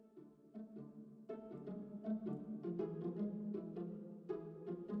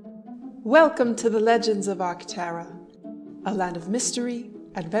Welcome to the Legends of Arctera, a land of mystery,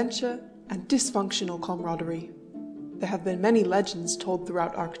 adventure, and dysfunctional camaraderie. There have been many legends told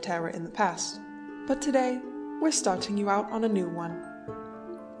throughout Arctera in the past, but today we're starting you out on a new one.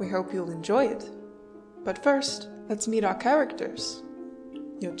 We hope you'll enjoy it. But first, let's meet our characters.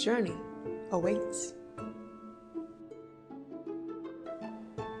 Your journey awaits.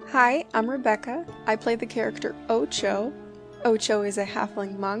 Hi, I'm Rebecca. I play the character Ocho. Ocho is a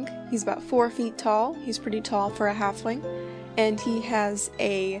halfling monk. He's about 4 feet tall. He's pretty tall for a halfling. And he has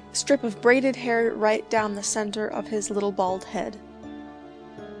a strip of braided hair right down the center of his little bald head.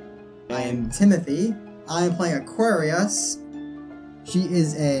 I am Timothy. I am playing Aquarius. She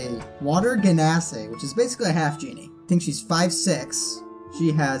is a water genasi, which is basically a half genie. I think she's 5'6".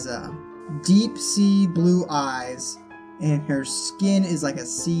 She has deep sea blue eyes, and her skin is like a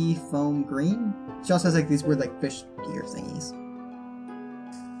sea foam green. She also has like these weird like fish gear thingies.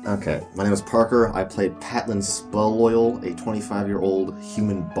 Okay, my name is Parker. I played Patlin Spulloil, a 25-year-old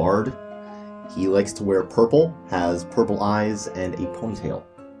human bard. He likes to wear purple, has purple eyes, and a ponytail.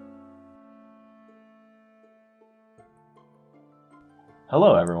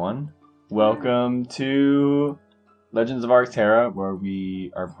 Hello, everyone. Welcome to Legends of Arctera, where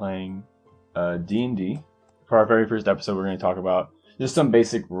we are playing D&D. For our very first episode, we're going to talk about just some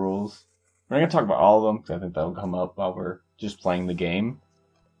basic rules. We're not going to talk about all of them, because I think that'll come up while we're just playing the game.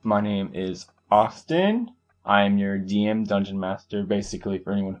 My name is Austin. I am your DM Dungeon Master, basically,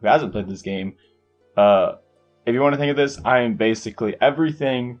 for anyone who hasn't played this game. If you want to think of this, I am basically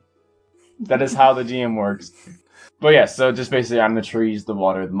everything. That is how the DM works. But yeah, so just basically I'm the trees, the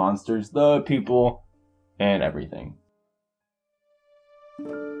water, the monsters, the people, and everything.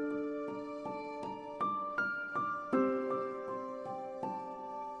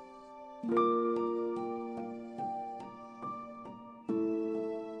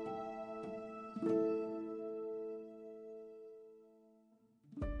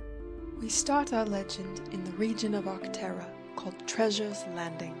 We start our legend in the region of Arctera called Treasure's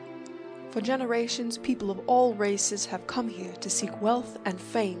Landing. For generations, people of all races have come here to seek wealth and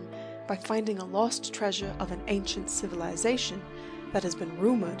fame by finding a lost treasure of an ancient civilization that has been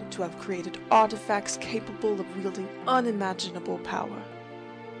rumored to have created artifacts capable of wielding unimaginable power.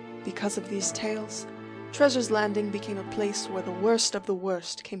 Because of these tales, Treasure's Landing became a place where the worst of the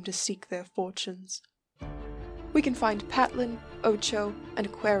worst came to seek their fortunes. We can find Patlin, Ocho, and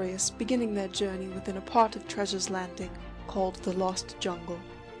Aquarius beginning their journey within a part of Treasure's Landing called the Lost Jungle.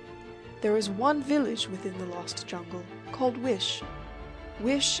 There is one village within the Lost Jungle called Wish.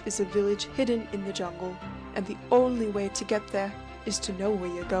 Wish is a village hidden in the jungle, and the only way to get there is to know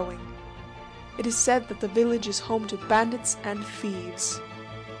where you're going. It is said that the village is home to bandits and thieves.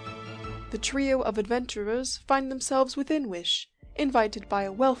 The trio of adventurers find themselves within Wish, invited by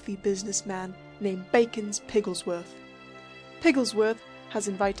a wealthy businessman named Bacons Pigglesworth. Pigglesworth has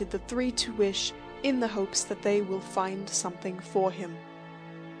invited the three to Wish in the hopes that they will find something for him.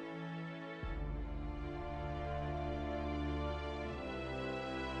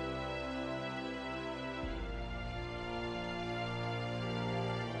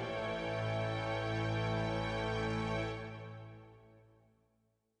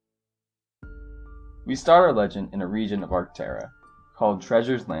 We start our legend in a region of Arctera called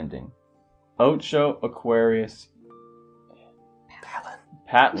Treasure's Landing. Ocho, Aquarius,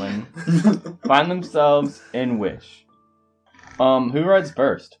 Patlin find themselves in Wish. Who rides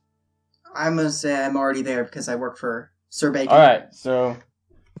first? I'm gonna say I'm already there because I work for Sir Bacon. Alright, so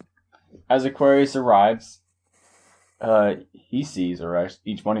as Aquarius arrives, he sees, or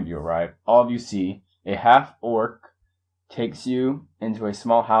each one of you arrive, all of you see a half-orc takes you into a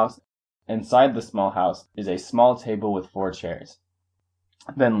small house. Inside the small house is a small table with 4 chairs,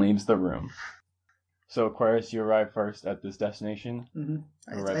 then leaves the room. So Aquarius, you arrive first at this destination.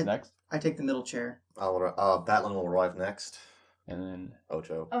 Mm-hmm. Who arrives next? I take the middle chair. Batlin will arrive next. And then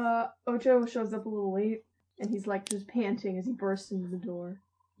Ocho. Ocho shows up a little late, and he's like just panting as he bursts into the door.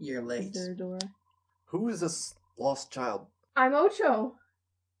 You're late. Is there a door? Who is this lost child? I'm Ocho!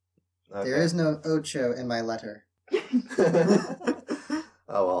 Okay. There is no Ocho in my letter.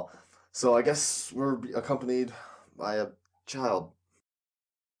 Oh well. So I guess we're accompanied by a child.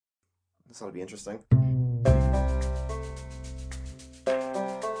 This ought to be interesting.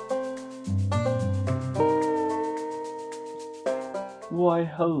 why,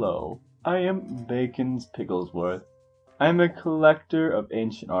 hello. I am Bacons Pigglesworth. I am a collector of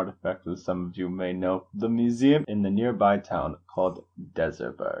ancient artifacts, as some of you may know, from the museum in the nearby town called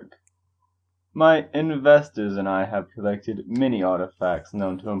Desertberg. My investors and I have collected many artifacts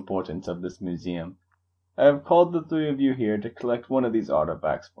known to importance of this museum, I have called the three of you here to collect one of these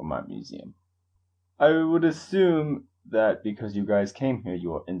artifacts for my museum. I would assume that because you guys came here,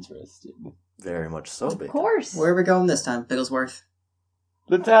 you are interested. Very much so, Of Bacon. course. Where are we going this time, Bigglesworth?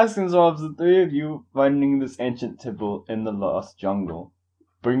 The task involves the three of you finding this ancient temple in the lost jungle.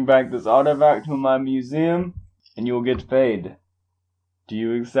 Bring back this artifact to my museum, and you will get paid. Do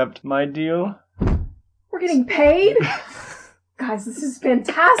you accept my deal? We're getting paid? Guys, this is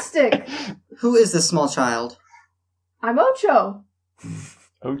fantastic. Who is this small child? I'm Ocho.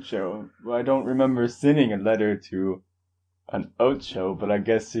 Ocho. Well, I don't remember sending a letter to an Ocho, but I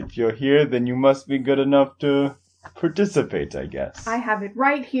guess if you're here, then you must be good enough to participate, I guess. I have it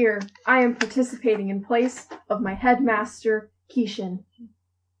right here. I am participating in place of my headmaster, Keishan.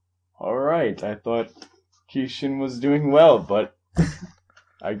 Alright, I thought Keishan was doing well, but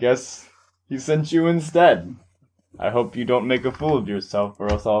I guess he sent you instead. I hope you don't make a fool of yourself, or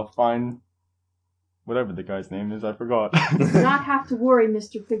else I'll find whatever the guy's name is, I forgot. Do not have to worry,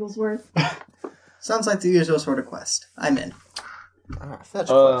 Mr. Figglesworth. Sounds like the usual sort of quest. I'm in. Fetch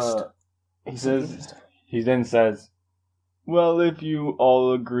quest. He then says, well, if you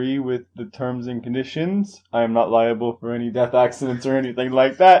all agree with the terms and conditions, I am not liable for any death accidents or anything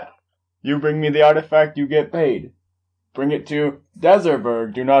like that. You bring me the artifact, you get paid. Bring it to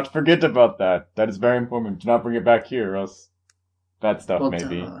Desertburg. Do not forget about that. That is very important. Do not bring it back here, or else bad stuff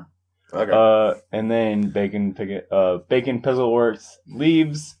maybe. Okay. And then Bacon Pizzleworks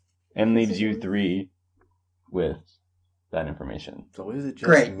leaves and leaves you three with that information. So is it just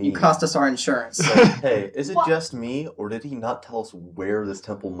Great, me? you cost us our insurance. So, hey, is it just me, or did he not tell us where this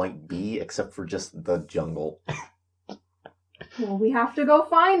temple might be, except for just the jungle? Well, we have to go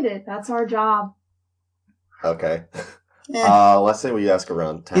find it. That's our job. Okay. Eh, Let's say we ask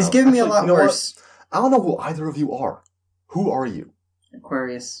around town. he's giving me a Actually, lot you know what? worse. I don't know who either of you are. Who are you?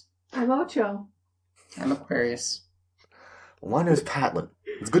 Aquarius. I'm Ocho. I'm Aquarius. Well, my name is Patlin.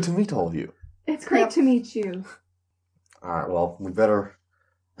 It's good to meet all of you. It's great to meet you. Alright, well, we better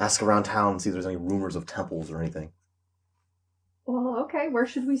ask around town and see if there's any rumors of temples or anything. Well, okay, where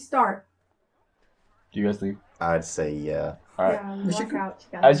should we start? Do you guys leave? I'd say, yeah. Alright. Yeah, we We should walk go- out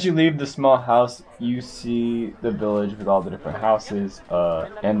together. As you leave the small house, you see the village with all the different houses,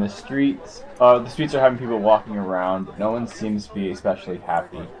 and the streets. The streets are having people walking around. No one seems to be especially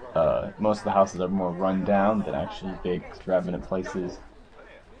happy. Most of the houses are more run down than actually big, extravagant places.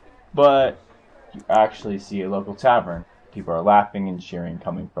 But you actually see a local tavern. People are laughing and cheering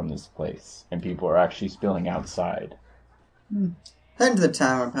coming from this place, and people are actually spilling outside. Heading to the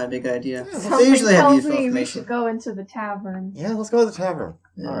tavern would probably be a good idea. They Something usually have tells useful me we information. should go into the tavern. Yeah, let's go to the tavern.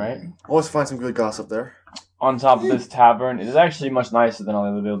 Alright. Always find some good gossip there. On top of this tavern, it is actually much nicer than all the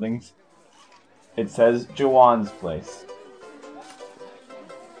other buildings. It says Jawan's Place.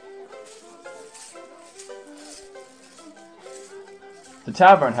 The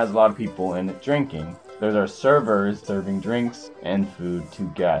tavern has a lot of people in it drinking. There are servers serving drinks and food to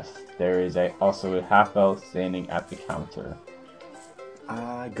guests. There is also a half-elf standing at the counter.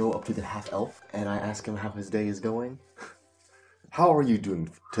 I go up to the half-elf and I ask him how his day is going. How are you doing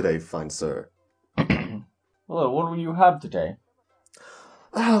today, fine sir? Hello, what will you have today?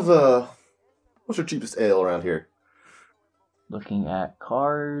 I have, what's your cheapest ale around here? Looking at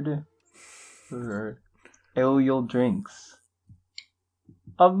card for ale drinks.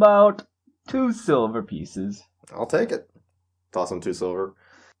 About 2 silver pieces. I'll take it. Toss him 2 silver.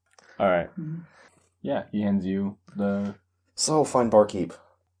 Alright. Yeah, he hands you the... So, fine barkeep.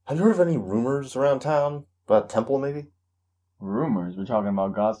 Have you heard of any rumors around town? About a temple, maybe? rumors. We're talking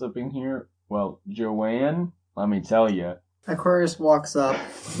about gossiping here. Well, Joanne, let me tell you. Aquarius walks up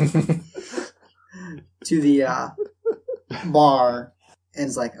to the bar and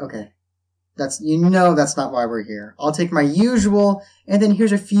is like, okay, that's not why we're here. I'll take my usual, and then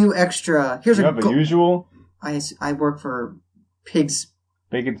here's a few extra. Here's You have a usual? I work for Pigs.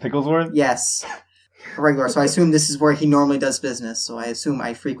 Bacon Picklesworth? Yes, a regular. So I assume this is where he normally does business. So I assume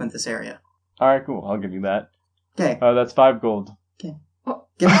I frequent this area. Alright, cool. I'll give you that. Okay, That's 5 gold. give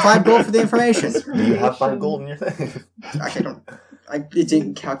him 5 gold for the information. Do you have 5 gold in your thing? Actually, it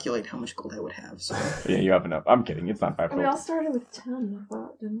didn't calculate how much gold I would have. So Yeah, you have enough. I'm kidding. It's not 5 We all gold. started with 10, I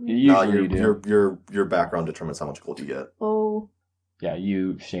thought, didn't we? Usually you do. Your background determines how much gold you get. Oh, Yeah,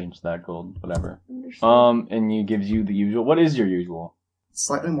 you exchange that gold, whatever. understood. And he gives you the usual. What is your usual?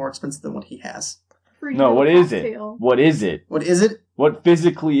 slightly more expensive than what he has. Free No, little what is it? cocktail. What is it? What is it? What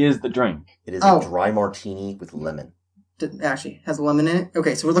physically is the drink? It is Oh. a dry martini with lemon. Actually, has lemon in it.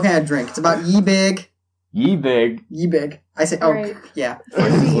 Okay, so we're looking at a drink. It's about ye big. Ye big. Ye big. I say, Right. yeah. For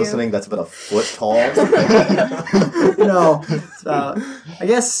anyone who's you. listening, that's about a foot tall. No, it's about, I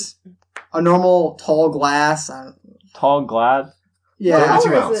guess, a normal tall glass. Tall glass? Yeah, 32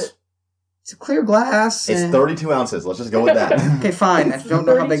 How ounce. is it? it's a clear glass. It's and- 32 ounces. Let's just go with that. Okay, fine. I don't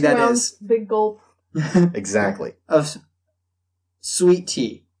know how big that 32 is. ounce, big gulp. Exactly. Of sweet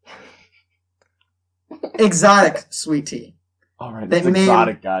tea. Exotic sweet tea. All right, That it's may-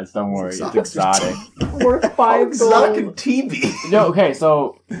 exotic, guys. Don't worry. It's exotic. Worth 5 gold. TV. No, okay,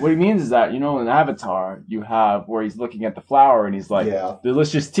 so what he means is that, in Avatar, you have where he's looking at the flower and he's like, Yeah.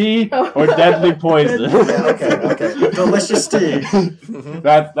 delicious tea or deadly poison. Okay. Delicious tea.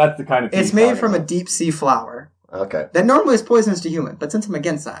 That's the kind of tea It's he's made talking from a about. deep sea flower Okay. that normally is poisonous to human, but since I'm a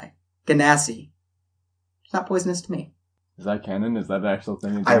Gensai, Ganassi, it's not poisonous to me. Is that canon? Is that an actual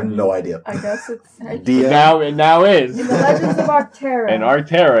thing? I have no idea. I guess it's... DM. It now is. In the Legends of Arctera, In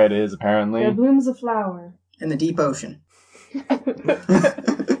Arctera it is, apparently. there blooms a flower. In the deep ocean.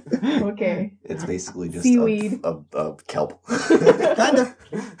 Okay. It's basically just Seaweed. a kelp. Kind of.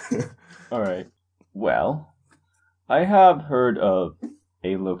 Alright. Well, I have heard of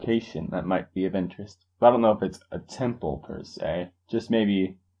a location that might be of interest. But I don't know if it's a temple per se. Just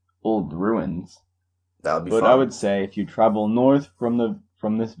maybe old ruins. That would be But fun. I would say if you travel north from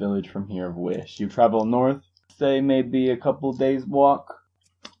this village from here of Wish, you travel north, say maybe a couple days walk,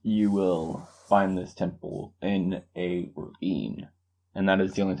 you will find this temple in a ravine. And that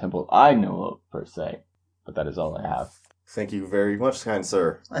is the only temple I know of per se. But that is all I have. Thank you very much, kind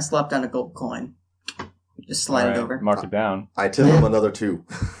sir. I slapped down a gold coin. Just slide it Alright, over. Mark it down. I tip him another 2.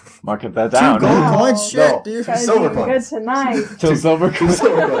 Mark it that 2 down. gold Wow. coins? Shit, No. dude. Guys, Silver you're good coins. tonight. Till silver coins.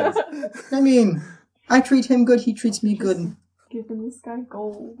 Silver coins. I mean, I treat him good, he treats me good. Giving this guy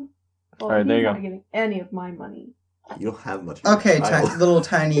gold. Well, Alright, there he's you not go. getting any of my money. You don't have much. Okay, I- little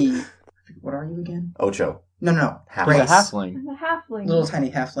tiny... What are you again? Ocho. No. Half. He's a Grace. halfling. I'm a halfling. Little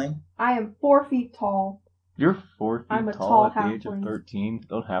tiny halfling. I am 4 feet tall. You're 4 feet I'm a tall tall at the age of halfling. 13.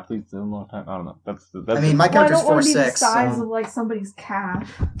 Don't halflings live a long time? I don't know. That's I mean, my Well, I character's don't want to be the 4'6", size so... of like somebody's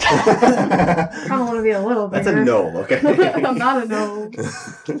calf. I kind of want to be a little bigger. That's a gnome, okay? I'm not a gnome.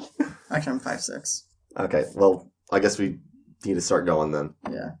 Actually, I'm 5'6". Okay, well, I guess we need to start going then.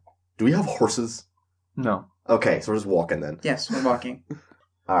 Yeah. Do we have horses? No. Okay, so we're just walking then. Yes, we're walking.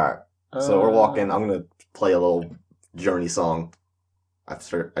 Alright, so we're walking. I'm gonna play a little Journey song. I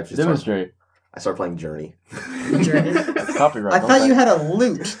start playing Journey. Journey. That's copyright. I don't thought they? you had a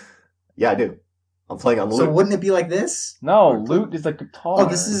lute. Yeah, I do. I'm playing on So lute. wouldn't it be like this? No, lute is a guitar. Oh,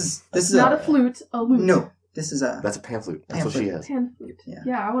 this is Not a flute, a lute. No, this is a... That's a pan flute. That's Pan what she flute. has. Pan flute. Yeah.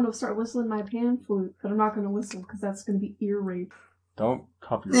 Yeah, I want to start whistling my pan flute, but I'm not going to whistle because that's going to be ear rape. Don't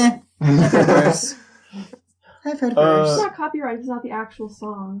copyright. I've heard worse. I've heard It's worse. not copyright. It's not the actual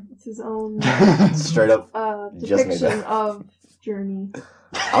song. It's his own Straight up. Just made depiction that. of Journey.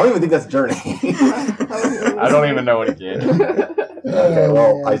 I don't even think that's Journey. I don't even know what it did. Okay,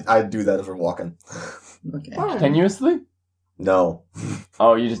 well, I do that as we're walking. Okay. Fun. Continuously? No,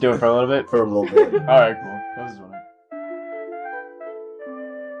 Oh, you just do it for a little bit? for a little bit. Alright, cool. That was wondering.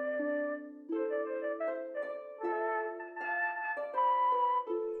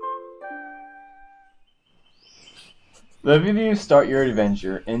 The three of you start your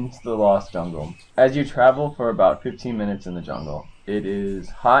adventure into the Lost Jungle. As you travel for about 15 minutes in the jungle, it is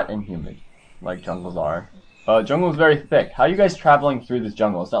hot and humid, like jungles are. Jungle is very thick. How are you guys traveling through this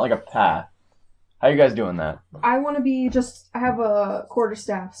jungle? It's not like a path. How are you guys doing that? I want to be I have a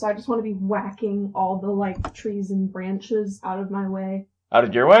quarterstaff, so I just want to be whacking all the, like, trees and branches out of my way. Out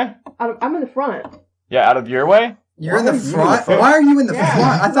of your way? I'm in the front. Yeah, out of your way? You're in the Why are you in the front? front? Why are you in the Yeah,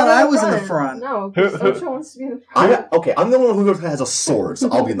 front? I thought I'm I was in the front. No, Ocho wants to be in the I'm front. I'm the one who has a sword, so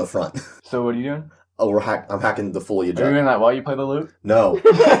I'll be in the front. So what are you doing? Oh, I'm hacking the foliage. Are you doing that while you play the lute? No,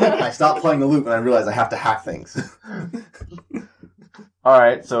 I stopped playing the lute when I realized I have to hack things.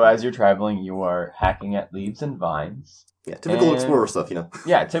 Alright, so as you're traveling, you are hacking at leaves and vines. Yeah, typical And- explorer stuff, you know.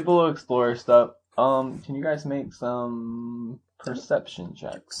 Yeah, typical explorer stuff. Can you guys make some perception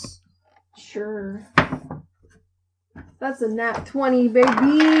checks? Sure. That's a nat 20,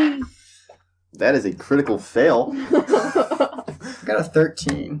 baby! That is a critical fail. I got a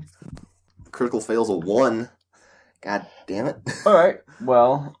 13. Critical fail's a 1. God damn it. Alright,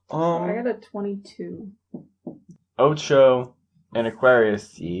 well, I got a 22. Ocho and Aquarius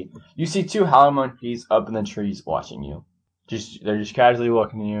see. You see two howler monkeys up in the trees watching you. They're just casually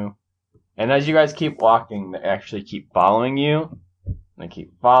looking at you. And as you guys keep walking, they actually keep following you. They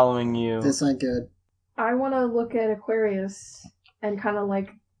keep following you. That's not good. I want to look at Aquarius and kind of like,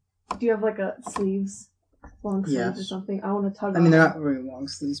 do you have like a sleeves? Long sleeves or Yes. something? I want to tug I on mean, they're not really long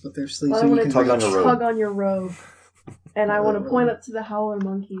sleeves, but they're sleeves I that you want can to tug on reach. your robe. tug on your robe. And I want to point up to the howler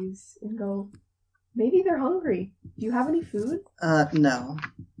monkeys and go, maybe they're hungry. Do you have any food? No.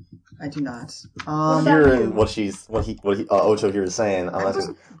 I do not. about Hearing you? what Ocho here is saying, I'm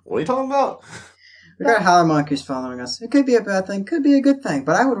asking, what are you talking about? We got howler monkeys following us. It could be a bad thing, could be a good thing,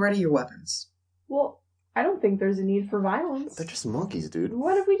 but I would ready your weapons. Well, I don't think there's a need for violence. They're just monkeys, dude.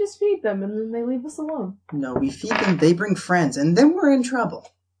 What if we just feed them and then they leave us alone? No, we feed them, they bring friends, and then we're in trouble.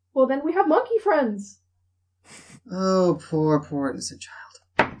 Well, then we have monkey friends. Oh, poor innocent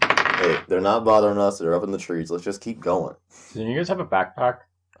child. Hey, they're not bothering us. They're up in the trees. Let's just keep going. Do you guys have a backpack?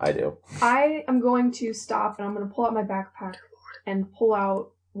 I do. I am going to stop and I'm going to pull out my backpack and pull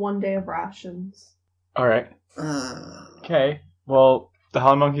out 1 day of rations. All right. Uh, Okay. Well, the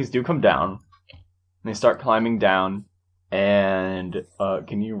howler monkeys do come down. And they start climbing down. And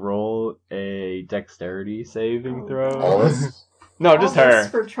can you roll a dexterity saving throw? All this? No, just All this her.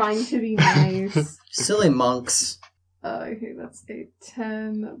 for trying to be nice. silly monks. Okay, that's a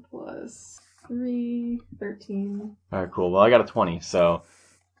 10 plus 3, 13. All right, cool. Well, I got a 20, so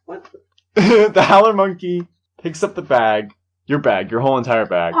What? the howler monkey picks up the bag, your whole entire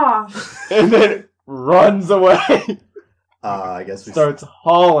bag, Ah, and then runs away. I guess we Starts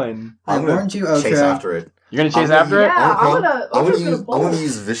hauling. I I'm gonna warned you, chase Ocho. after it. You're gonna chase I'm gonna after use- it? Yeah, I'm Ocho's gonna bolt.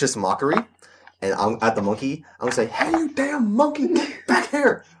 use vicious mockery, and I'm at the monkey. I'm gonna say, "Hey, you damn monkey, get back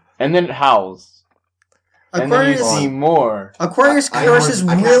here!" And then it howls. And then you Aquarius, see more. Aquarius I curses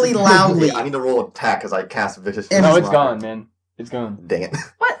cast- really loudly. I need to roll attack because I cast vicious. And- No, vicious it's mockery. gone, man. It's gone. Dang it.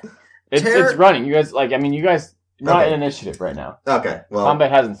 It's running. You guys, you guys, you're not Okay. in initiative right now. Okay, well, Combat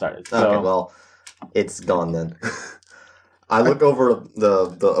hasn't started, so... okay, well, it's gone then. I look over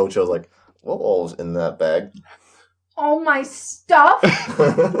the Ocho's like, what all's in that bag? All my stuff?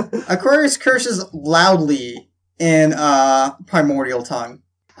 Aquarius curses loudly in primordial tongue.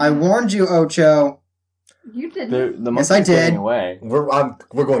 I warned you, Ocho. You didn't. The Yes, monkey's I did. getting away. we're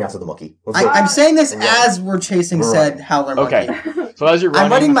going after the monkey. Let's go. I'm saying this We're right. as we're chasing We're said right. howler monkey. Okay. So as you're running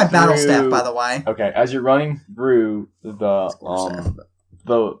I'm running my battle through- staff, by the way. Okay, as you're running through the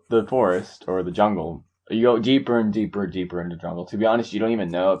forest or the jungle, you go deeper and deeper and deeper into jungle. To be honest, you don't even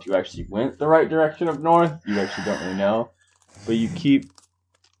know if you actually went the right direction of north. You actually don't really know. But you keep...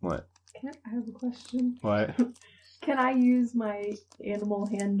 What? I have a question. What? Can I use my animal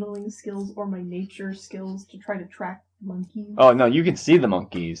handling skills or my nature skills to try to track monkeys? Oh, no, you can see the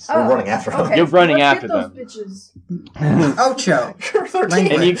monkeys. We're running after them. Okay, You're running let's after get those bitches. Ocho. You're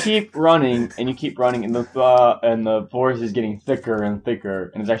 13. And you keep running, and the forest is getting thicker and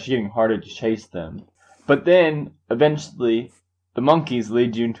thicker, and it's actually getting harder to chase them. But then, eventually, the monkeys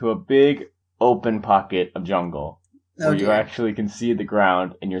lead you into a big, open pocket of jungle, where you dear. actually can see the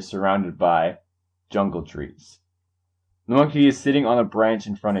ground, and you're surrounded by jungle trees. The monkey is sitting on a branch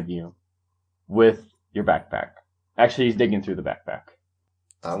in front of you, with your backpack. Actually, he's digging through the backpack.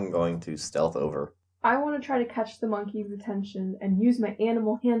 I'm going to stealth over. I want to try to catch the monkey's attention and use my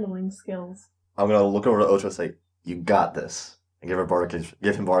animal handling skills. I'm going to look over to Ocho and say, you got this. And give him bardic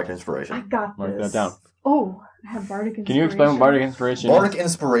I inspiration. got Mark this. that down. Oh, I have bardic inspiration. Can you explain what bardic inspiration is? Bardic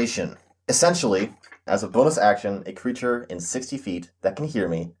inspiration. Essentially, as a bonus action, a creature in 60 feet that can hear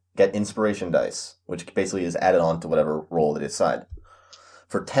me get inspiration dice, which basically is added on to whatever roll they decide.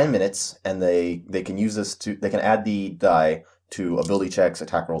 For 10 minutes, and they can use this they can add the die to ability checks,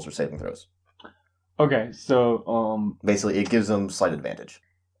 attack rolls, or saving throws. Okay, so, Basically, it gives them slight advantage.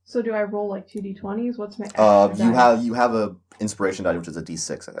 So do I roll like 2d20s? What's my extra You have a inspiration die, which is a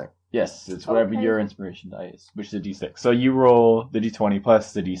d6, I think. yes, it's whatever Okay. your inspiration die is, which is a d6. So you roll the d20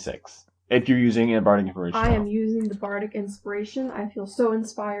 plus the d6, if you're using a bardic inspiration. I am using the bardic inspiration. I feel so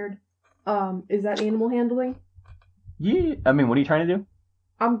inspired. Is that animal handling? Yeah, I mean, what are you trying to do?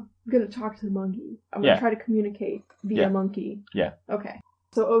 I'm gonna talk to the monkey. I'm Yeah. gonna try to communicate via Yeah. monkey. Yeah. Okay.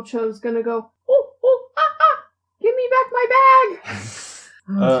 So Ocho's gonna go, give me back my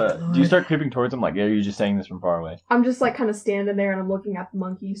bag! Do you start creeping towards him? Like, are you just saying this from far away? I'm just like kind of standing there and I'm looking at the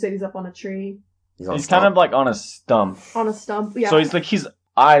monkey. You said he's up on a tree, He's kind of like on a stump. on a stump. Yeah. So he's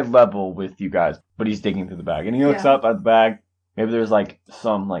eye level with you guys, but he's digging through the bag. And he looks Yeah. up at the bag. Maybe there's like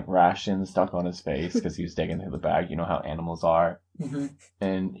some like rations stuck on his face because he was digging through the bag. You know how animals are. Mm-hmm.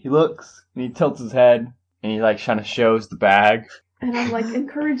 And he looks and he tilts his head and he like kind of shows the bag. And I'm like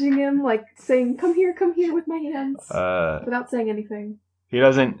encouraging him, like saying, come here with my hands. Without saying anything. He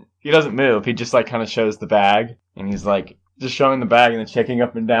doesn't move. He just like kind of shows the bag and he's like just showing the bag and then checking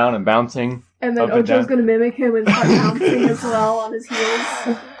up and down and bouncing. And then Up and Ocho's down. gonna mimic him and start bouncing as well on his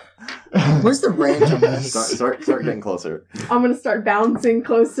heels. What's the range on this? Start getting closer. I'm gonna start bouncing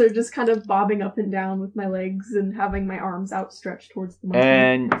closer, just kind of bobbing up and down with my legs and having my arms outstretched towards the monkey.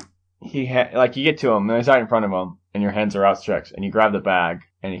 And you get to him, and he's right in front of him, and your hands are outstretched, and you grab the bag,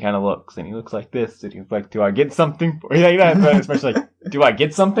 and he kind of looks, and he looks like this, and he's like, "Do I get something?" Especially like, "Do I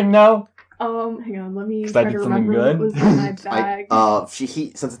get something now?" Hang on, let me 'Cause I try to did something remember good. what was in my bag.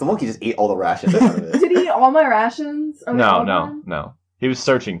 Since the monkey just ate all the rations out of it. Did he eat all my rations? Are they all gone? No. He was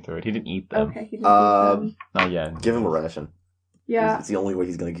searching through it. He didn't eat them. Okay, he didn't eat them. Not yet. Give him a ration. Yeah, It's the only way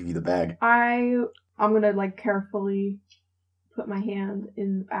he's gonna give you the bag. I'm gonna like carefully put my hand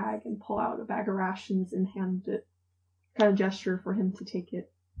in the bag and pull out a bag of rations and hand it, kind of gesture for him to take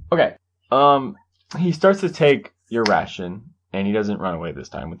it. Okay. He starts to take your ration, and he doesn't run away this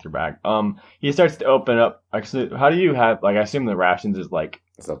time with your bag. He starts to open up. Actually, how do you have, like, I assume the rations is like,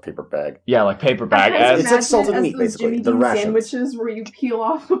 It's a paper bag. yeah, like paper bag. I kind of It's like imagine salted it as meat, those basically. Jimmy The Dean rations. sandwiches where you peel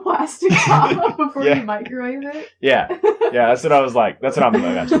off the plastic top before Yeah. you microwave it. Yeah, that's what I was like. That's what I'm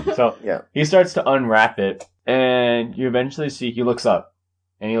imagining. So Yeah. he starts to unwrap it, and you eventually see he looks up,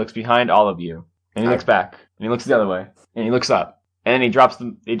 and he looks behind all of you, and he looks back, and he looks the other way, and he looks up, and then he drops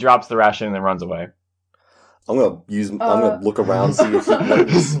the ration and then runs away. I'm gonna look around, see if what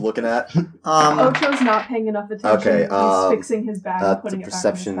he's looking at. Ocho's not paying enough attention. Okay, He's fixing his bag and That's putting a it back in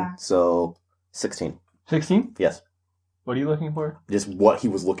perception, his back. so 16. 16? Yes. What are you looking for? Just what he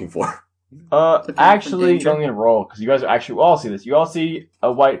was looking for. Actually, you danger. don't need to roll, because you guys all see this. You all see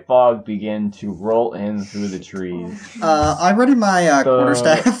a white fog begin to roll in through the trees. I ready my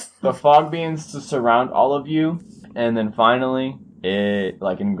quarterstaff. The fog begins to surround all of you, and then finally, it,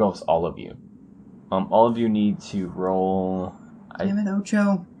 like, engulfs all of you. All of you need to roll, Damn it,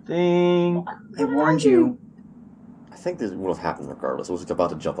 Ocho. think... I warned you. I think this would have happened regardless. It was about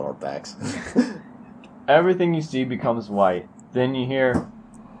to jump on our backs. Everything you see becomes white. Then you hear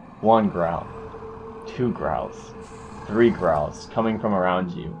 1 growl, 2 growls, 3 growls coming from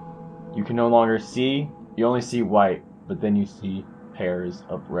around you. You can no longer see, you only see white, but then you see pairs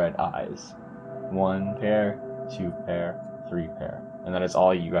of red eyes. 1 pair, 2 pair, 3 pair. And that is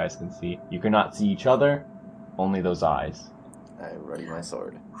all you guys can see. You cannot see each other, only those eyes. I ready my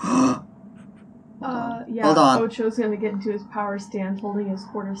sword. Yeah, Hold on. Ocho's gonna get into his power stance holding his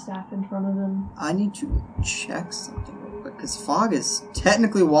quarterstaff in front of him. I need to check something real quick, because fog is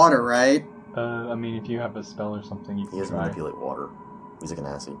technically water, right? I mean, if you have a spell or something, you He can doesn't try. manipulate water. He's a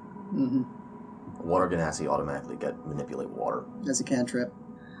Ganassi. Mm-hmm. Water Ganassi automatically manipulate water. That's a cantrip.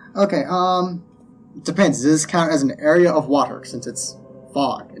 Okay, it depends. Does this count as an area of water, since it's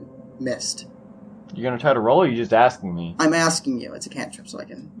fog and mist? You gonna try to roll, or are you just asking me? I'm asking you. It's a cantrip, so I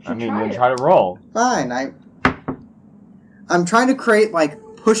can... I mean, try then it. try to roll. Fine, I'm trying to create, like,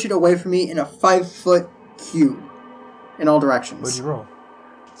 push it away from me in a 5-foot cube in all directions. What'd you roll?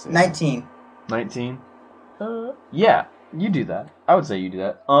 19. 19? Yeah, you do that. I would say you do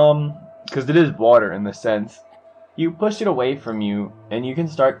that. Because it is water in the sense. You push it away from you, and you can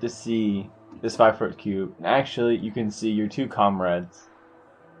start to see this 5-foot cube. And actually, you can see your 2 comrades.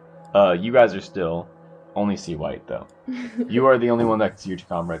 You guys are still only see white, though. You are the only one that can see your 2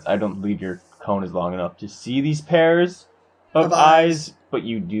 comrades. I don't believe your cone is long enough to see these pairs of eyes, but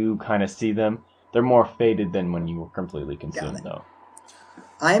you do kind of see them. They're more faded than when you were completely consumed, though.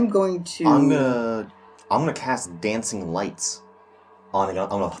 I'm going to... I'm gonna cast dancing lights on it. I'm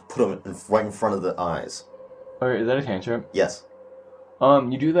gonna put them right in front of the eyes. Or is that a cantrip? Yes.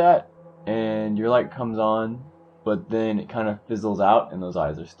 You do that, and your light comes on, but then it kind of fizzles out, and those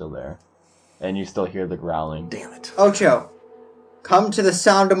eyes are still there. And you still hear the growling. Damn it. Ocho, come to the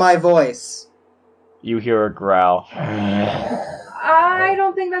sound of my voice. You hear a growl. I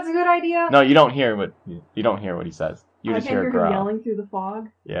don't think that's a good idea. No, you don't hear what he says. You I just can't hear a hear him growl. yelling through the fog.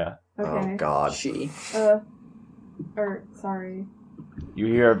 Yeah. Okay. Oh, God. She. Sorry. You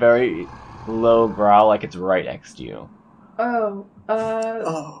hear a very low growl, like it's right next to you. Oh,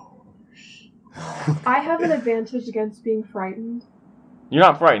 I have an advantage against being frightened. You're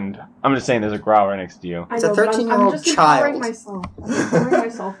not frightened. I'm just saying there's a growl right next to you. I It's a know, but I'm 13-year-old just empowering child. myself. I'm empowering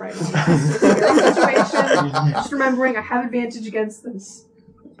myself right now. It's a scary situation. Just remembering I have advantage against this.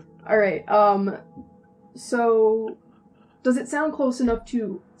 Alright, so... Does it sound close enough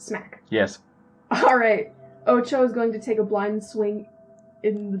to smack? Yes. Alright. Ocho is going to take a blind swing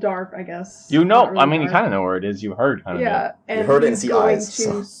in the dark, I guess. You know, Not really I mean, you dark. kind of know where it is. You heard kind of Yeah, and You heard it and he's see going eyes, to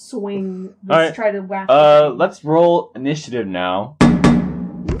so- swing this, Alright. try to whack it. the thing. Let's roll initiative now.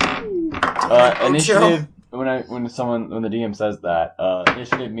 Initiative. When the DM says that,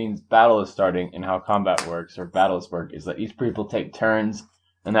 initiative means battle is starting, and how combat works or battles work is that each people take turns,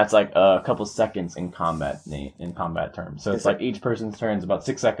 and that's like a couple seconds in combat terms. So it's like each person's turn is about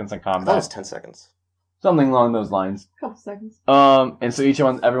 6 seconds in I thought it combat, was 10 seconds. something along those lines. Couple seconds. And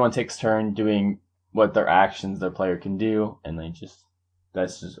so everyone takes turn doing what their actions their player can do, and they just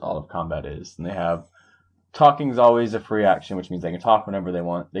That's just all of combat is. And they have talking's always a free action, which means they can talk whenever they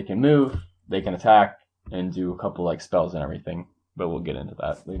want. They can move, they can attack, and do a couple like spells and everything. But we'll get into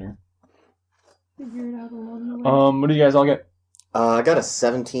that later. Figure it out along the way. What do you guys all get? I got a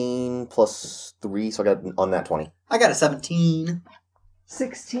 17 plus 3, so I got on that 20. I got a 17.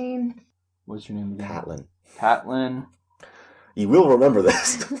 16. What's your name again? Patlin. Patlin, You will remember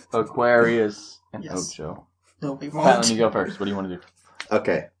this. Aquarius, and Yes. Ocho. No, we Patlin, won't. you go first. What do you want to do?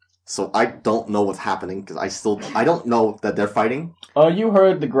 Okay. So I don't know what's happening, because I don't know that they're fighting. Oh, you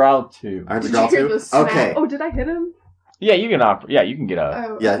heard the growl too. I heard the Did growl you hear too? the smack? Okay. Oh, did I hit him? Yeah, you can you can get up.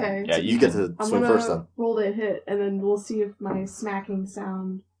 Oh, Yeah, okay. Yeah, you get to I'm swing gonna first then. roll to hit, and then we'll see if my smacking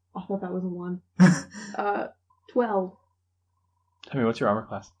sound... I thought that was a 1. 12. Tell me, what's your armor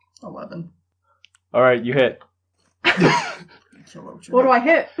class? 11. Alright, you hit. What do I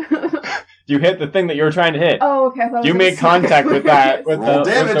hit? You hit the thing that you were trying to hit. Oh, okay. I thought I was You gonna make smack contact it. with that, with Roll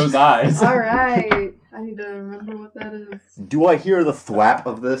damage. those eyes. Alright. I need to remember what that is. Do I hear the thwap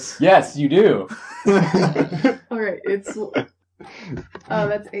of this? Yes, you do. Alright, it's...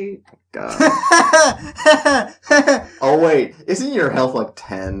 that's 8. God. Oh wait, isn't your health like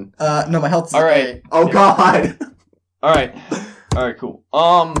 10? No, my health's All right. 8. Oh god! Alright, cool.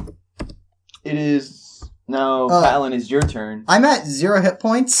 It is now, Patlin, is your turn. I'm at 0 hit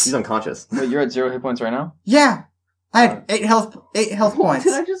points. He's unconscious. Wait, you're at 0 hit points right now? Yeah. I had 8 health points.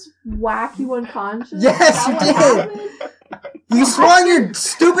 Did I just whack you unconscious? Yes, Is that you what did. happened? You swung your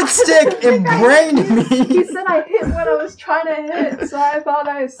stupid stick and brained He me. said I hit what I was trying to hit, so I thought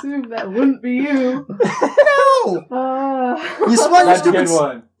I assumed that wouldn't be you. No. You swung your That's a good stupid.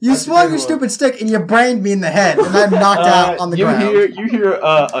 one. You That's a swung good your one. stupid stick and you brained me in the head, and I'm knocked out on the you ground. You hear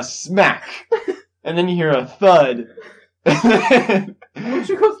a smack, and then you hear a thud, and And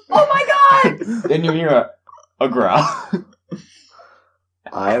she goes, "Oh my god!" then you hear a growl.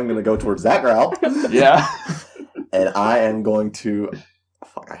 I am gonna go towards that growl, Yeah. and I am going to...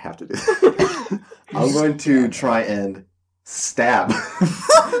 Fuck, I have to do this. I'm going to try and stab.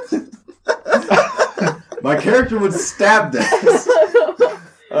 My character would stab this.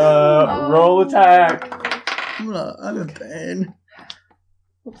 Roll attack. I'm in pain.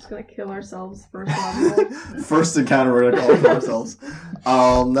 We're just gonna kill ourselves first level. First encounter we're gonna call for ourselves.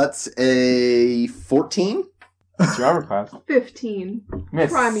 That's a 14. What's your armor class? 15.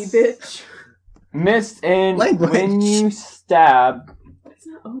 Miss. Try me, bitch. Missed, and Language. when you stab It's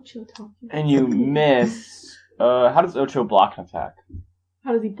not Ocho talking. and you miss, how does Ocho block an attack?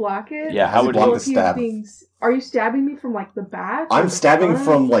 How does he block it? Yeah, how he would block you? Well, the if he's stab? Are you stabbing me from like the back? or I'm the stabbing front?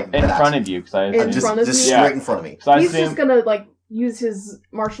 from like In that. front of you, because I In just front of just me? straight Yeah. in front of me. So I He's assume just gonna like use his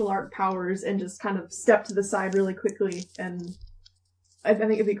martial art powers and just kind of step to the side really quickly, and I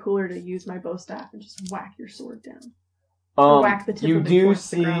think it'd be cooler to use my bow staff and just whack your sword down. whack the tip you of it do towards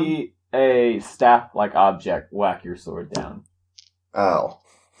the see a staff-like object whack your sword down. Oh.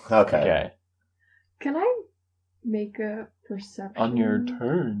 Okay. Okay. Can I make a perception? On your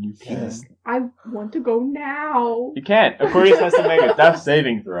turn, you can. Yes. I want to go now. You can't. Aquarius has to make a death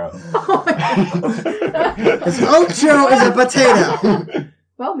saving throw. Oh my God. Because Ocho is a potato.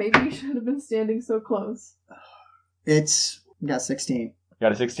 Well, maybe you should have been standing so close. It's got 16. You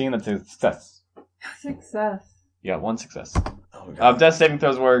got a 16, that's a success. Success. You got one success. Oh my God. Death saving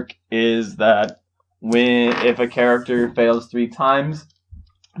throws work is that if a character fails 3 times,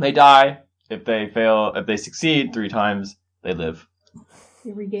 they die. If they succeed 3 times, they live.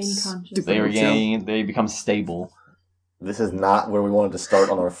 You regain consciousness. They become stable. This is not where we wanted to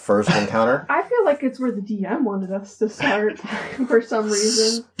start on our first encounter. I feel like it's where the DM wanted us to start for some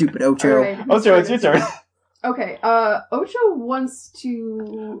reason. Stupid Ocho. Alright, whose Ocho, it's turn your is it? turn. Okay, Ocho wants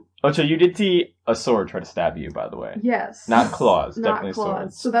to... Ocho, you did see a sword try to stab you, by the way. Yes. Not claws, Not definitely claws.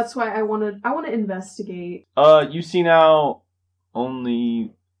 swords. So that's why I want to investigate. You see now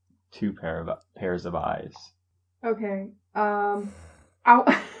only 2 pairs of eyes. Okay.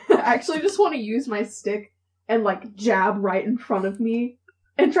 I actually just want to use my stick and like jab right in front of me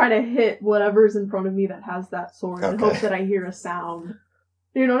and try to hit whatever's in front of me that has that sword and Okay. hope that I hear a sound.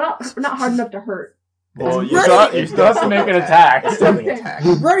 You know, not hard enough to hurt. Well, you Ready? still have to make an attack. Stepping Okay. attack.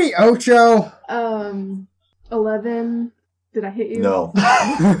 Ready, Ocho? 11. Did I hit you? No.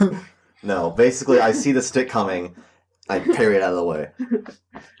 No. Basically, I see the stick coming. I parry it out of the way.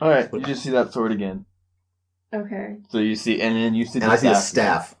 Alright, you just see that sword again. Okay. So you see, and then you see And I see the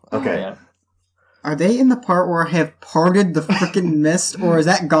staff. Okay. Yeah. Are they in the part where I have parted the freaking mist, or is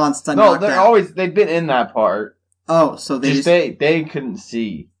that gone since I No, knocked they're out? they've been in that part. Oh, so they Just they couldn't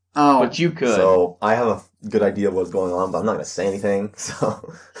see. Oh. But you could. So I have a good idea of what's going on, but I'm not going to say anything.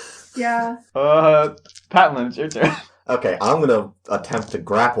 So Yeah. Patlin, it's your turn. Okay, I'm gonna attempt to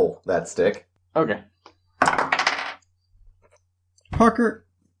grapple that stick. Okay. Parker.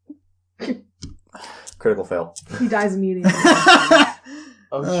 Critical fail. He dies immediately.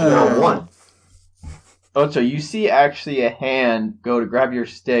 Now 1. Ocho, you see actually a hand go to grab your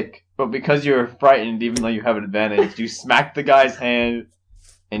stick, but because you're frightened, even though you have an advantage, you smack the guy's hand,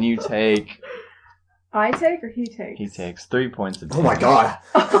 and you take... I take or he takes? He takes 3 points of damage. Oh my god.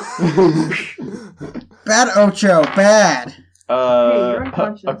 Bad Ocho, bad. you're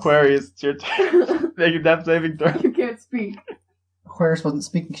unconscious. Aquarius, it's your turn. Make a death saving throw. You can't speak. Aquarius wasn't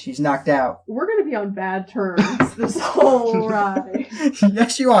speaking, she's knocked out. We're gonna be on bad terms this whole ride.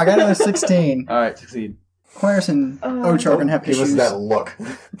 Yes, you are. I got another 16. Alright, succeed. Aquarius and Ocho are going to have Give us issues. that look.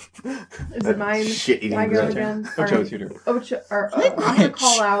 Is it mine? Shit-eating Can I go grin. again? Ocho, Alright. it's your turn. Ocho, I'm gonna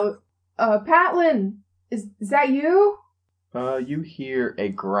call out, Patlin! Is that you? You hear a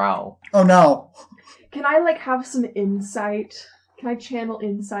growl. Oh no. Can I, have some insight? Can I channel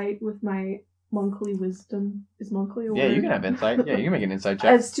insight with my monkly wisdom? Is monkly a word? Yeah, you can have insight. Yeah, you can make an insight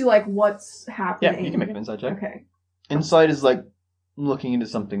check. As to, what's happening. Yeah, you can make an insight check. Okay. Insight is looking into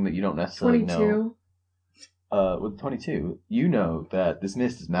something that you don't necessarily know. 22. With 22, you know that this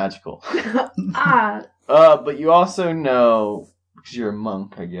mist is magical. Ah, But you also know, because you're a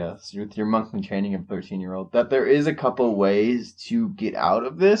monk, I guess, with your monkly training of 13-year-old, that there is a couple ways to get out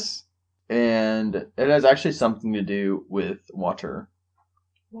of this, and it has actually something to do with water.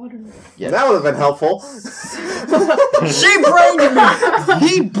 water. Yes. That would have been helpful. She brained me!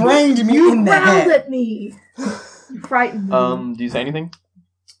 He brained me You in the growled head. at me! You frightened me. Do you say anything?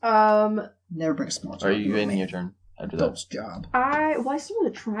 Never bring a small Or child. are you ending your turn after that? Adult's job. I still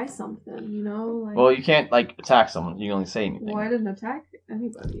want to try something, Well, you can't, attack someone. You can only say anything. Well, I didn't attack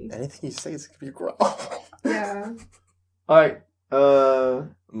anybody. Anything you say is gonna be a growl. Yeah. Alright,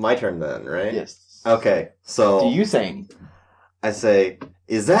 My turn then, right? yes. Okay, so Do you say anything? I say,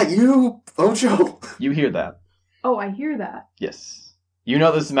 "Is that you, Ocho?" You hear that. Oh, I hear that. Yes. You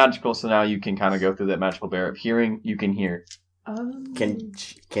know this is magical, so now you can kind of go through that magical barrier of hearing. You can hear.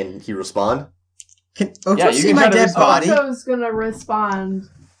 Can he respond? Can Ocho Yeah, you see can my try to dead respond. body? Ocho's gonna respond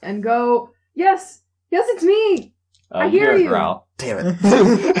and go, yes, it's me. I You hear a you. growl. Damn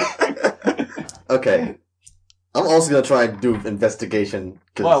it. Okay. I'm also gonna try and do investigation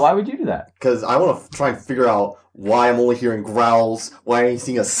Why would you do that? because I want to try and figure out why I'm only hearing growls, why I'm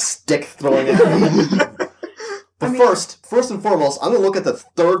seeing a stick throwing at me. But first and foremost, I'm gonna look at the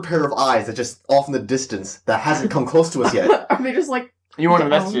third pair of eyes that just off in the distance that hasn't come close to us yet. Are they just You want to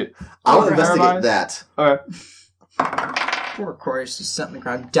No. investigate? I want to Pair of investigate eyes? that. Okay. Poor Aquarius just sat on the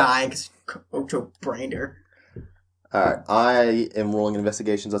ground dying because Ocho brained her. Alright, I am rolling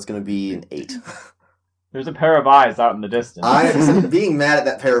investigations. That's gonna be an 8. There's a pair of eyes out in the distance. I'm being mad at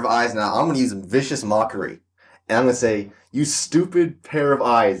that pair of eyes now. I'm gonna use vicious mockery. And I'm gonna say, "You stupid pair of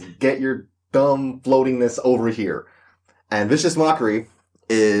eyes, get your dumb floatingness over here." And vicious mockery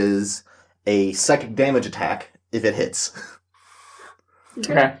is a psychic damage attack if it hits.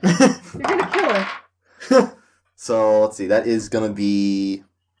 Okay. You're gonna kill it. So let's see, that is gonna be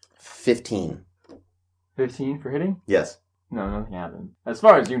 15. 15 for hitting? Yes. No, nothing happens. As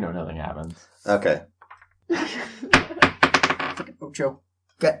far as you know, nothing happens. Okay. Ocho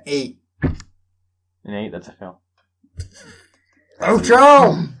got 8. An 8, that's a fail.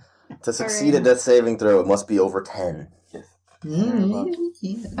 Ocho! To succeed at death saving throw, it must be over 10.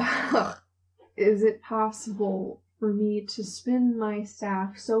 Yeah. Is it possible for me to spin my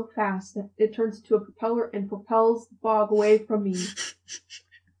staff so fast that it turns into a propeller and propels the fog away from me?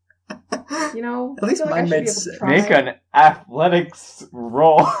 At least I feel like I mine should made be able to sense. try. Make an athletics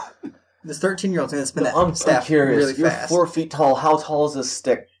roll. This 13-year-old's going to spin that I'm staff curious. really You're fast. 4 feet tall. How tall is this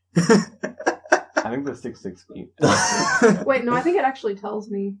stick? I think the stick's 6 feet. Wait, no, I think it actually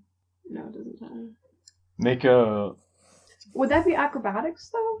tells me. No, it doesn't tell me. Make a... Would that be acrobatics,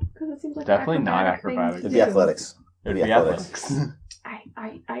 though? Because it seems like Definitely an not acrobatic thing acrobatics. to It'd be do. athletics. It'd Be be athletics. athletics.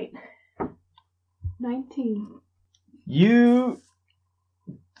 I 19. You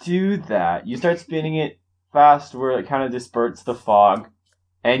do that. You start spinning it fast where it kind of disperses the fog,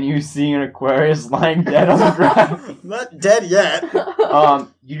 and you see an Aquarius lying dead on the ground. Not dead yet.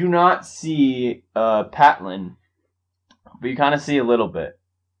 You do not see Patlin, but you kind of see a little bit,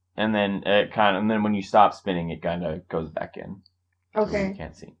 and then when you stop spinning, it kind of goes back in. You Okay.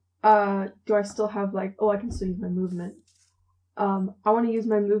 can't see. Do I still have I can still use my movement. I want to use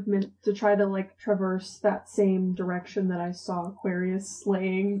my movement to try to traverse that same direction that I saw Aquarius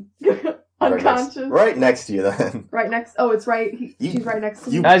laying unconscious. Right next to you, then. Right next. Oh, it's right. You- She's right next to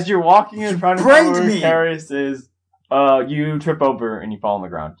me. As you're walking in front of brained where me! Aquarius is, you trip over and you fall on the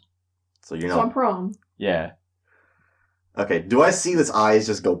ground. So you're So I'm not. prone. Yeah. Okay, do I see this eyes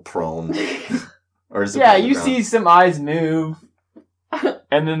just go prone? Or is it Yeah, on the you ground? see some eyes move,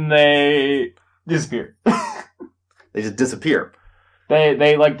 and then they disappear. They just disappear.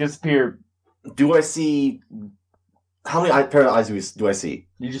 They like disappear. Do I see... How many pair of eyes do I see?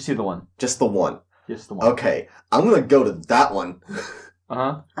 You just see the one. Just the one. Just the one. Okay, I'm gonna go to that one.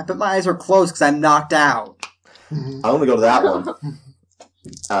 Uh-huh. I bet my eyes were closed because I'm knocked out. I'm gonna go to that one.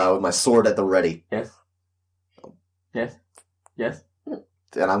 With my sword at the ready. Yes. Yes. Yes.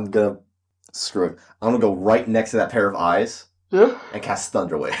 And I'm gonna... Screw it. I'm gonna go right next to that pair of eyes Yeah. and cast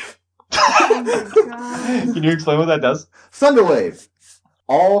Thunderwave. Oh my god. Can you explain what that does? Thunderwave!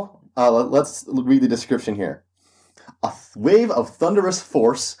 Let's read the description here. A wave of thunderous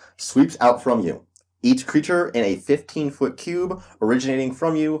force sweeps out from you. Each creature in a 15-foot cube originating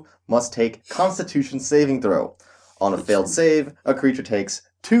from you must take Constitution saving throw. On a failed save, a creature takes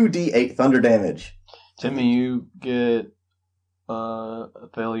 2d8 thunder damage. Timmy, you get a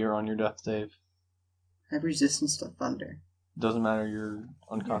failure on your death save. I have resistance to thunder. Doesn't matter, you're You're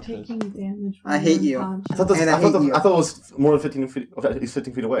unconscious. taking damage. I hate you. I thought, And I hate you. I thought it was more than 15 feet, at least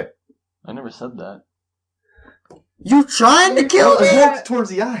 15 feet away. I never said that. You trying to kill I me? walked towards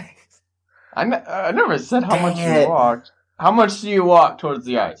the eye. I never said how much Dang you it. walked. How much do you walk towards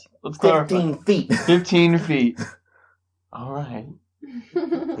the ice? Let's clarify. 15 feet. 15 feet. Alright.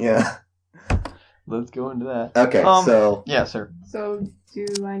 Yeah. Let's go into that. Okay, so... Yeah, sir. So,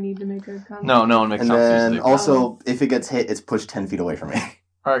 do I need to make a con? No one makes And sense. then Save. also, if it gets hit, it's pushed 10 feet away from me.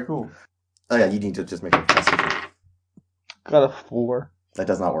 Alright, cool. Oh yeah, you need to just make a constitution. Got a 4. That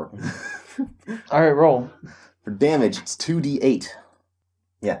does not work. Alright, roll. For damage, it's 2d8.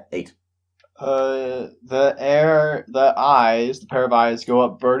 Yeah, 8. The eyes, the pair of eyes go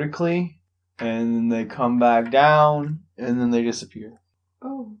up vertically, and then they come back down, and then they disappear.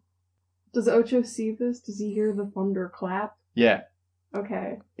 Oh. Does Ocho see this? Does he hear the thunder clap? Yeah.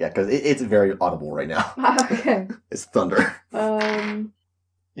 Okay. Yeah, because it's very audible right now. Okay. It's thunder.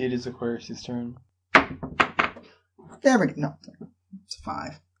 It is Aquarius' turn. There we go. No, it's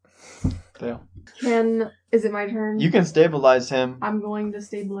 5. Fail. Is it my turn? You can stabilize him, I'm going to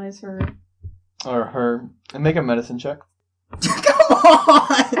stabilize her. or her, and make a medicine check. Come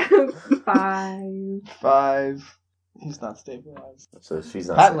on! 5. 5. He's not stabilized. So she's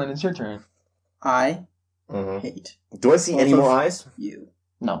not. Patlin, it's your turn. I Mm-hmm. hate Do I see any more eyes? you.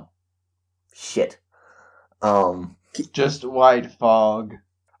 No. Shit. Just white fog.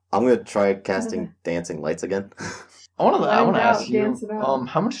 I'm gonna try casting dancing lights again. I want Let him to ask out, you, dance it out.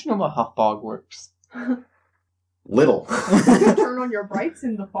 how much do you know about how fog works? Little. You turn on your brights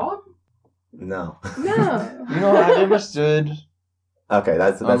in the fog? No. No. You know, have you ever stood Okay,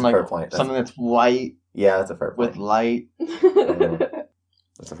 that's on a like fair point. something that's white Yeah, that's a fair point. with light?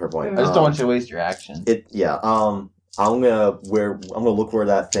 That's a fair point. I just don't want you to waste your action. I'm gonna look where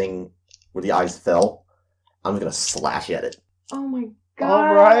the eyes fell. I'm gonna slash at it. Oh my god.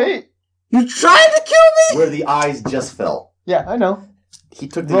 All right. You trying to kill me? Where the eyes just fell. Yeah, I know. He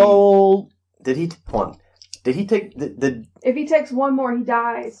took the. Roll. Did he take the? If he takes one more, he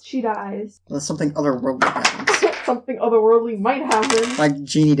dies. She dies. Unless something otherworldly happens. Something otherworldly might happen. Like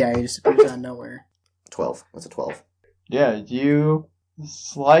Genie Daddy just appears out of nowhere. 12. That's a 12. Yeah, you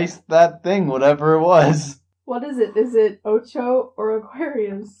sliced that thing, whatever it was. What is it? Is it Ocho or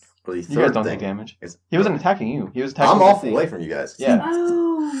Aquarius? For the You guys third don't thing, take damage. is- He wasn't attacking you. He was attacking I'm the awful thing. away from you guys. Yeah.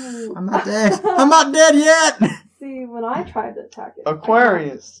 Oh. I'm not dead. I'm not dead yet! See, when I tried to attack it,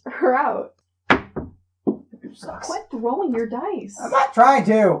 Aquarius. I knocked her out. Sucks. Quit rolling your dice. I'm not trying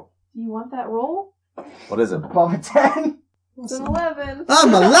to! Do you want that roll? What is it? Above a 10? It's an 11.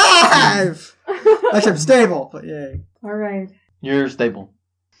 I'm alive! Actually, I'm stable, but yay. Alright. You're stable.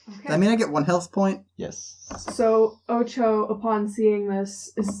 Does Okay. that mean I get 1 health point? Yes. So, Ocho, upon seeing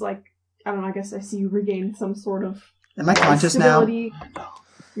this, is like, I don't know, I guess I see you regain some sort of Am I conscious now? stability.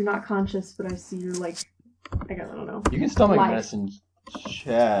 You're not conscious, but I see you're like, I don't know. You can still make Life. medicine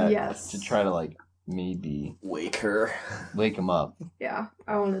check Yes. to try to like maybe Wake her. wake him up. Yeah,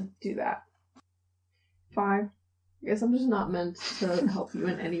 I want to do that. 5. I guess I'm just not meant to help you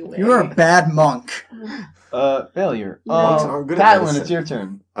in any way. You're a bad monk. Failure. Monks aren't good at Patlin, medicine. it's your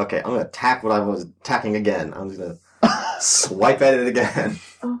turn. Okay, I'm gonna attack what I was attacking again. I'm just gonna swipe at it again.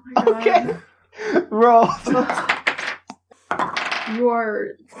 Oh my god. Okay. Roll. You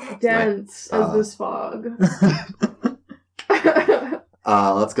are dense as this fog.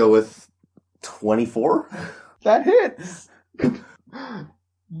 Let's go with 24. That hits.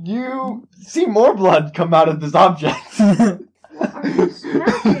 You see more blood come out of this object. What are you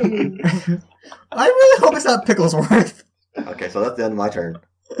smacking? I really hope it's not Picklesworth. Okay, so that's the end of my turn.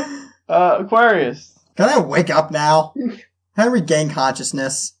 Aquarius. Can I wake up now? Can I regain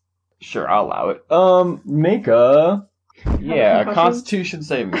consciousness? Sure, I'll allow it. Make a Constitution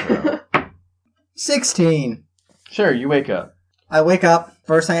saving throw. 16. Sure, you wake up. I wake up.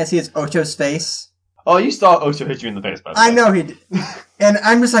 First thing I see is Ocho's face. Oh, you saw Ocho hit you in the face, by the way. I know he did. And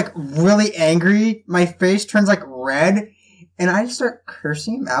I'm just like really angry. My face turns like red. And I just start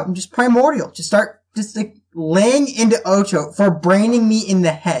cursing him out and just primordial. Just like laying into Ocho for braining me in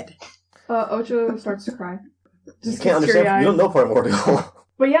the head. Ocho starts to cry. You can't understand. You don't know primordial.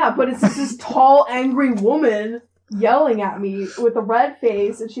 But it's just this tall, angry woman yelling at me with a red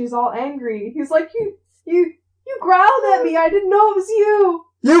face, and she's all angry. He's like, you growled at me. I didn't know it was you.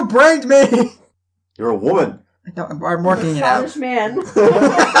 You brained me. You're a woman. I'm working it out. Scottish man.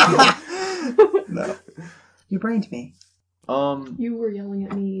 No. You brained me. You were yelling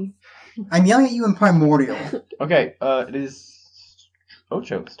at me. I'm yelling at you in primordial. Okay, it is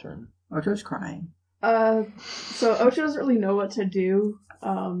Ocho's turn. Ocho's crying. So Ocho doesn't really know what to do.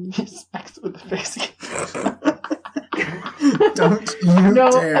 He smacks with the face again. Don't you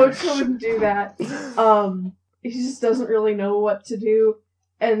No, dare. Ocho wouldn't do that. He just doesn't really know what to do.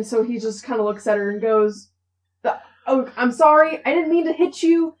 And so he just kind of looks at her and goes, "Oh, I'm sorry. I didn't mean to hit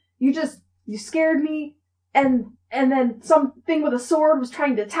you. You scared me. And then something with a sword was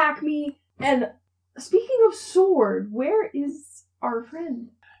trying to attack me. And speaking of sword, where is our friend?"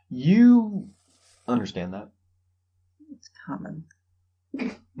 You understand that? It's common.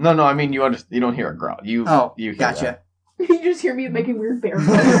 No, I mean you understand. You don't hear a growl. You hear gotcha. You just hear me making weird bear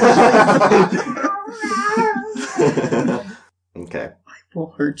noises. Okay. I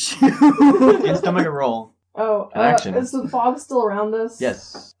will hurt you. You can still make a roll. Oh, Action. is the fog still around us?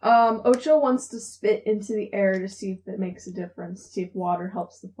 Yes. Ocho wants to spit into the air to see if it makes a difference, see if water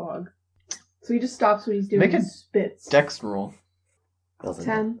helps the fog. So he just stops what he's doing Make and a spits. Dex roll.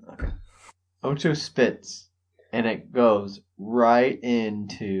 10. Okay. Ocho spits, and it goes right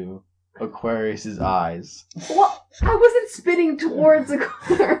into Aquarius's eyes. Well, I wasn't spitting towards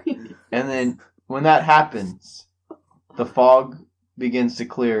Aquarius. And then, when that happens, the fog begins to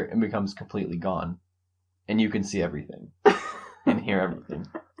clear and becomes completely gone. And you can see everything. And hear everything.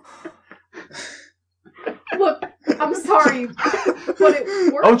 Look, I'm sorry, but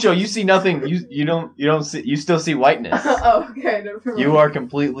it worked. Ocho, you see nothing. You don't see. You still see whiteness. Oh, okay, never mind. You are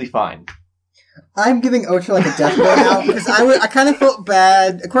completely fine. I'm giving Ocho like a death blow now because I kind of felt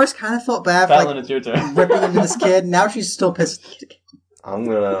bad. Of course, kind of felt bad for Fallon, like it's your turn. ripping into this kid. Now she's still pissed. I'm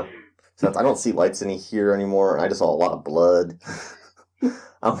gonna, since I don't see lights in here anymore, and I just saw a lot of blood.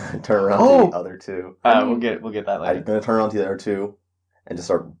 I'm gonna turn around to the other two. We'll get that I'm later. gonna turn around to the other two and just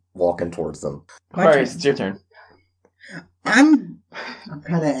start walking towards them. Aquarius, it's your turn. I'm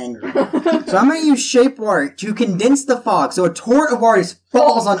kind of angry. So I'm going to use Shape Water to condense the fog so a torrent of water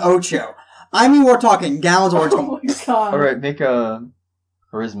falls on Ocho. I mean, we're talking gallons of water. Oh my god. Alright, make a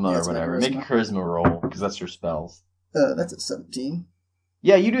charisma Yeah, or it's my whatever. charisma. Make a charisma roll, because that's your spells. That's at 17.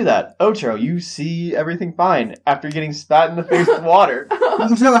 Yeah, you do that. Ocho, you see everything fine after getting spat in the face with water. No,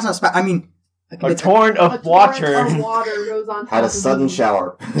 that's not spat. I mean, A torrent of water. Torrent of water goes on top Had a of sudden him.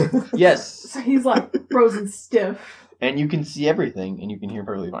 shower. Yes. So he's like frozen stiff. And you can see everything, and you can hear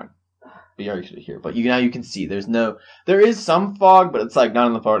perfectly fine. But you actually hear. But now you can see. There is some fog, but it's like not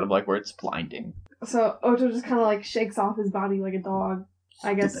in the part of like where it's blinding. So Ocho just kind of like shakes off his body like a dog,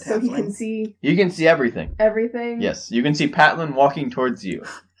 I guess, Stupid so he halfling. can see You can see everything. everything. Yes, you can see Patlin walking towards you.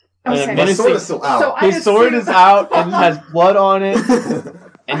 Okay. And My then sword is still out. So I his sword is assume- out and has blood on it.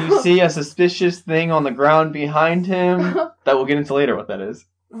 And you see a suspicious thing on the ground behind him that we'll get into later what that is.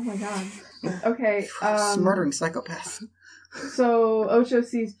 Oh my god. Okay. Murdering psychopath. So Ocho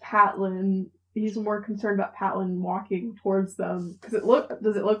sees Patlin. He's more concerned about Patlin walking towards them. Does it look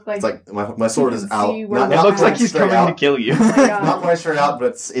like? It's like my sword is can out. see where It Not looks like quite he's straight coming to out. kill you. Oh my god. Not quite straight out,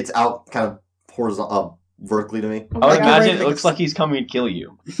 but it's out kind of horizontal, vertically to me. Oh I my would god. imagine it looks like he's coming to kill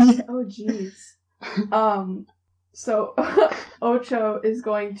you. Oh jeez. So Ocho is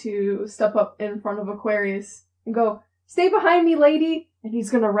going to step up in front of Aquarius and go, "Stay behind me, lady!" And he's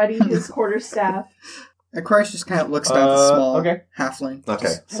gonna ready his quarterstaff. Aquarius just kind of looks down at the small okay. halfling. Okay,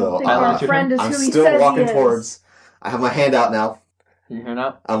 I don't so think Patlin, our it's your friend is I'm who he still says walking he is. towards. I have my hand out now. You hear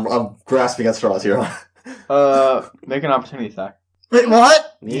now? I'm grasping at straws here. Make an opportunity attack. Wait,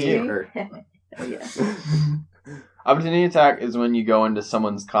 what? Near. Oh, yeah. Opportunity attack is when you go into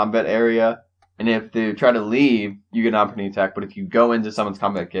someone's combat area, and if they try to leave, you get an opportunity attack. But if you go into someone's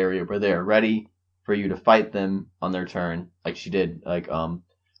combat area where they are ready for you to fight them on their turn, like she did, like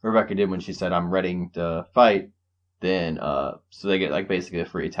Rebecca did when she said, "I'm ready to fight," then so they get like basically a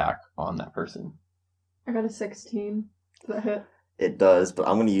free attack on that person. I got a 16. Does that hit? It does, but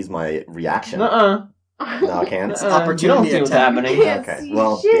I'm going to use my reaction. Nuh-uh. No, I can't. It's You don't opportunity see what's attack. happening. You can't Okay, see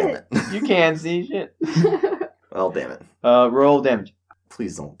well, shit. damn it. You can't see shit. Well, damn it. Roll damage.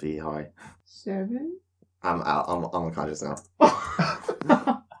 Please don't be high. 7. I'm out. I'm unconscious now.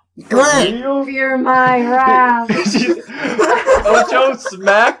 Great! Fear my wrath. Ocho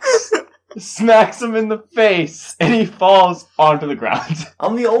smacks him in the face, and he falls onto the ground.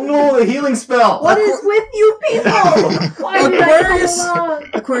 I'm the only one with a healing spell. What is with you people? Why did Aquarius! I come along?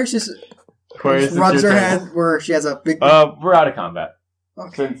 Aquarius just Aquarius, it's rubs your her turn. head where she has a big. We're out of combat.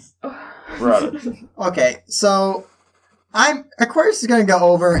 Okay. Since we're out of Okay, so Aquarius is gonna go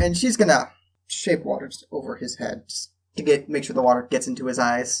over and she's gonna shape water just over his head just to make sure the water gets into his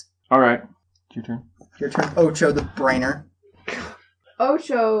eyes. Alright. It's your turn. Your turn, Ocho the Brainer.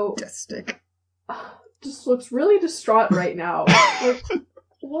 Ocho Death stick. just looks really distraught right now. Like,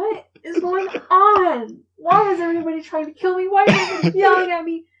 what is going on? Why is everybody trying to kill me? Why is everybody yelling at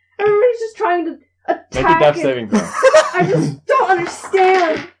me? Everybody's just trying to Make a attack. death and saving throw. I just don't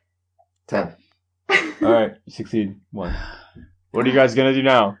understand. 10. Alright, you succeed. 1. What are you guys gonna do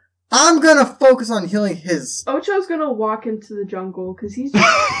now? I'm gonna focus on healing his. Ocho's gonna walk into the jungle because he's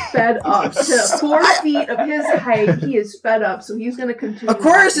just fed up. To 4 feet of his height, he is fed up, so he's gonna continue.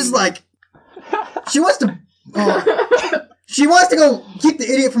 Aquarius walking. is like, she wants to. She wants to go keep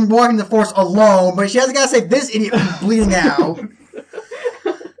the idiot from walking the forest alone, but she hasn't got to save this idiot from bleeding out.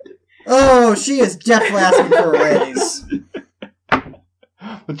 Oh, she is definitely asking for a raise.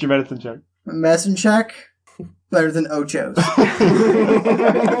 What's your medicine check? Medicine check? Better than Ocho's.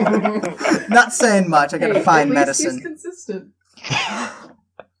 Not saying much, I gotta Hey, find at least medicine. He's consistent.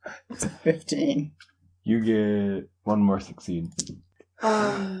 It's a 15. You get 1 more succeed.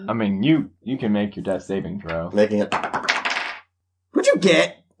 Um, I mean, you can make your death saving throw. Making it What'd you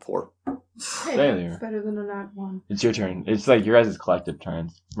get? 4. hey, failure. better than a nat 1. It's your turn. It's like your guys' collective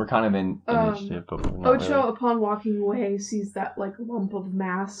turns. We're kind of in initiative, but we're not Ocho, really. upon walking away, sees that like lump of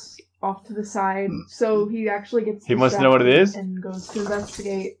mass off to the side, so he actually gets. He wants to know what it is? and goes to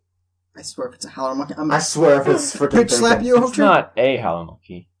investigate. I swear if it's a howler monkey, I'm I gonna swear if it's freaking bitch slap you, It's Ocho. not a howler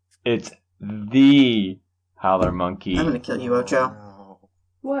monkey. It's the howler monkey. I'm gonna kill you, Ocho. No.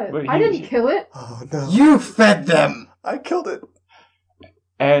 What? But I he- didn't kill it. Oh no. You fed them! I killed it.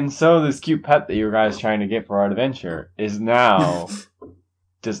 And so this cute pet that you guys trying to get for our adventure is now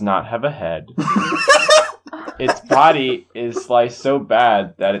does not have a head. Its body is sliced so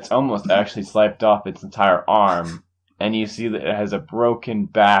bad that it's almost actually sliced off its entire arm. And you see that it has a broken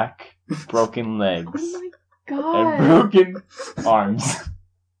back, broken legs, Oh my and god! broken arms.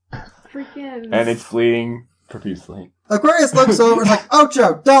 Freaking. And it's bleeding profusely. Aquarius looks over and is like,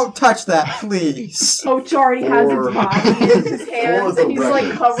 Ocho, don't touch that, please. Ocho already has For- its body in his hands, the and he's like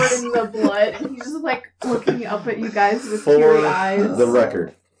record. covered in the blood. And he's just like looking up at you guys with For teary eyes. the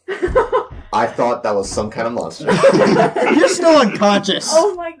record, I thought that was some kind of monster. You're still unconscious.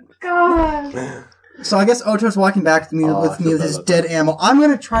 Oh my god! So I guess Ocho's walking back to me Oh, I with me feel with bad his about dead animal. I'm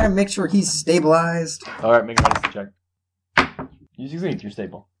gonna try to make sure he's stabilized. Alright, make a medicine check. You succeed, you're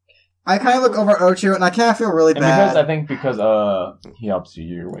stable. I kind of look over at Ocho and I kind of feel really And because bad. because he helps you,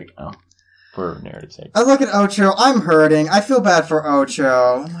 you're awake now. For narrative sake. I look at Ocho. I'm hurting. I feel bad for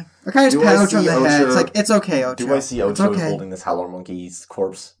Ocho. I'm like, I kind of just Do pat I Ocho on see the head. Ocho- It's like, it's okay, Ocho. Do I see It's Ocho okay. holding this howler monkey's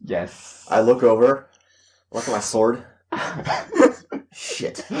corpse? Yes. I look over, look at my sword.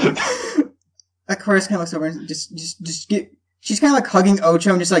 Shit. Aquarius kind of looks over and just get. She's kind of like hugging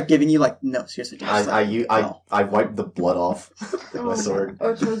Ocho and just like giving you like, no, seriously. Just, I wipe the blood off with my sword.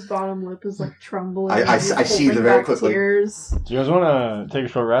 Ocho's bottom lip is like trembling. I He's see holding the very back quickly. Tears. Do you guys want to take a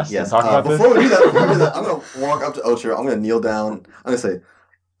short rest Yes. and talk about before this? we do that, I'm gonna walk up to Ocho. I'm gonna kneel down. I'm gonna say,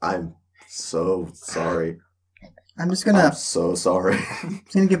 "I'm so sorry. I'm just I'm gonna so sorry."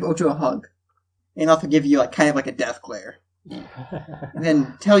 give Ocho a hug, and I'll give you like kind of like a death glare, and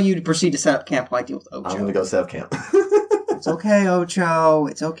then tell you to proceed to set up camp while I deal with Ocho. I'm gonna go set up camp. It's okay, Ocho.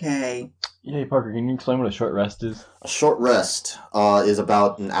 It's okay. Hey Parker, can you explain what a short rest is? A short rest is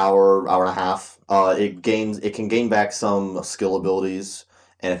about an hour, hour and a half. It can gain back some skill abilities,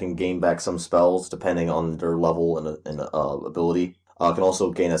 and it can gain back some spells depending on their level and ability. It can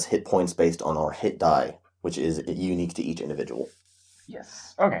also gain us hit points based on our hit die, which is unique to each individual.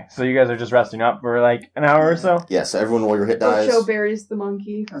 Yes. Okay, so you guys are just resting up for like an hour or so? Yeah, so everyone roll your hit dice. Ocho buries the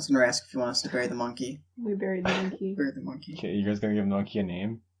monkey. I was gonna ask if you want us to bury the monkey. We buried the monkey. Bury the monkey. Okay, you guys gonna give the monkey a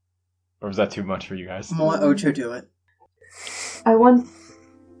name? Or is that too much for you guys? I'm gonna let Ocho do it.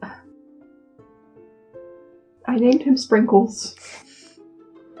 I named him Sprinkles.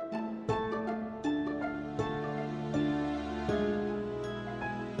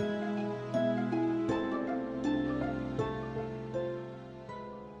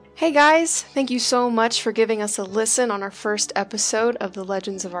 Hey guys, thank you so much for giving us a listen on our first episode of The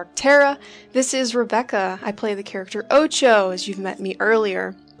Legends of Arctera. This is Rebecca. I play the character Ocho, as you've met me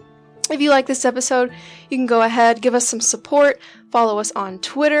earlier. If you like this episode, you can go ahead, give us some support, follow us on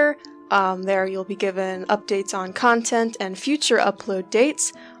Twitter. There you'll be given updates on content and future upload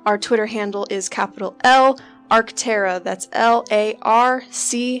dates. Our Twitter handle is capital L Arctera. That's LARCTERRA.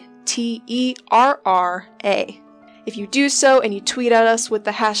 If you do so and you tweet at us with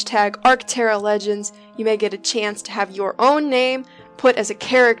the hashtag ArcteraLegends, you may get a chance to have your own name put as a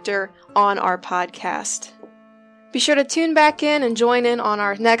character on our podcast. Be sure to tune back in and join in on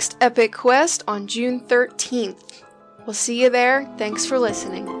our next epic quest on June 13th. We'll see you there. Thanks for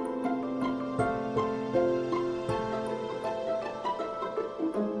listening.